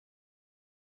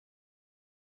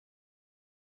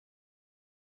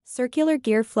Circular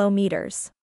gear flow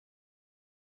meters.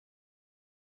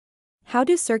 How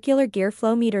do circular gear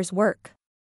flow meters work?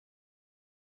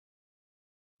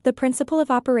 The principle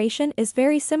of operation is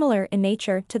very similar in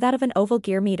nature to that of an oval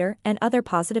gear meter and other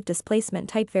positive displacement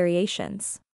type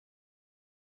variations.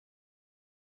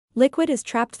 Liquid is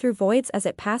trapped through voids as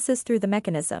it passes through the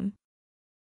mechanism.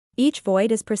 Each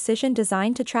void is precision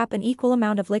designed to trap an equal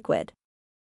amount of liquid.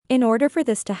 In order for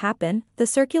this to happen, the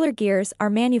circular gears are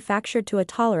manufactured to a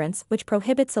tolerance which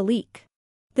prohibits a leak,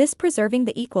 this preserving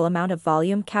the equal amount of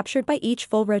volume captured by each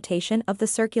full rotation of the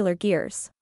circular gears.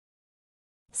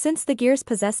 Since the gears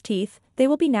possess teeth, they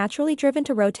will be naturally driven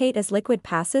to rotate as liquid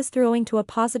passes through owing to a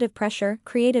positive pressure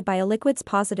created by a liquid's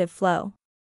positive flow.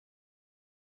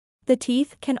 The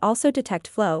teeth can also detect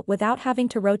flow without having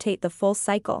to rotate the full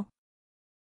cycle.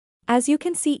 As you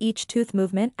can see, each tooth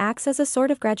movement acts as a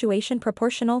sort of graduation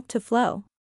proportional to flow.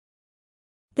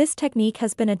 This technique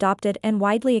has been adopted and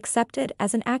widely accepted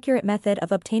as an accurate method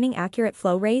of obtaining accurate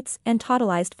flow rates and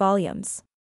totalized volumes.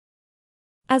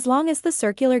 As long as the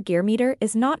circular gear meter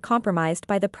is not compromised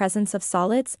by the presence of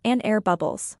solids and air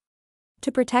bubbles.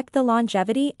 To protect the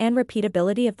longevity and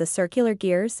repeatability of the circular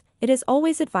gears, it is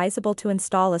always advisable to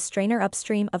install a strainer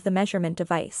upstream of the measurement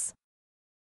device.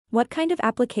 What kind of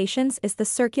applications is the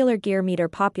circular gear meter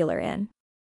popular in?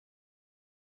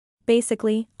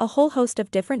 Basically, a whole host of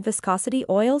different viscosity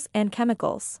oils and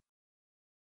chemicals.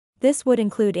 This would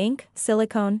include ink,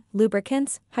 silicone,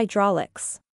 lubricants,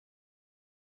 hydraulics.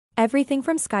 Everything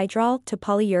from Skydrol to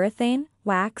polyurethane,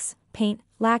 wax, paint,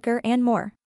 lacquer, and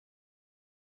more.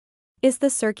 Is the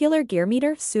circular gear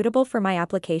meter suitable for my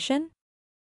application?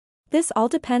 This all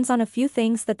depends on a few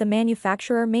things that the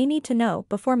manufacturer may need to know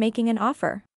before making an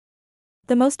offer.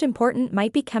 The most important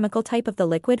might be chemical type of the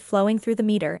liquid flowing through the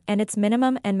meter and its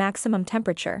minimum and maximum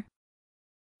temperature.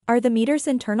 Are the meter's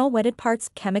internal wetted parts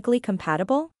chemically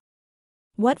compatible?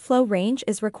 What flow range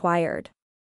is required?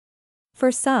 For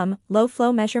some, low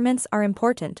flow measurements are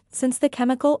important since the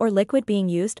chemical or liquid being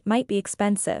used might be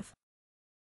expensive.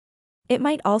 It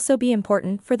might also be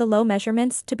important for the low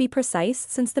measurements to be precise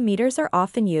since the meters are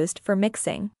often used for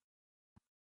mixing.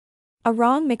 A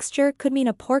wrong mixture could mean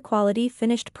a poor quality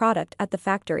finished product at the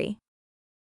factory.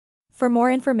 For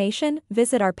more information,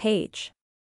 visit our page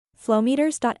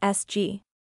flowmeters.sg.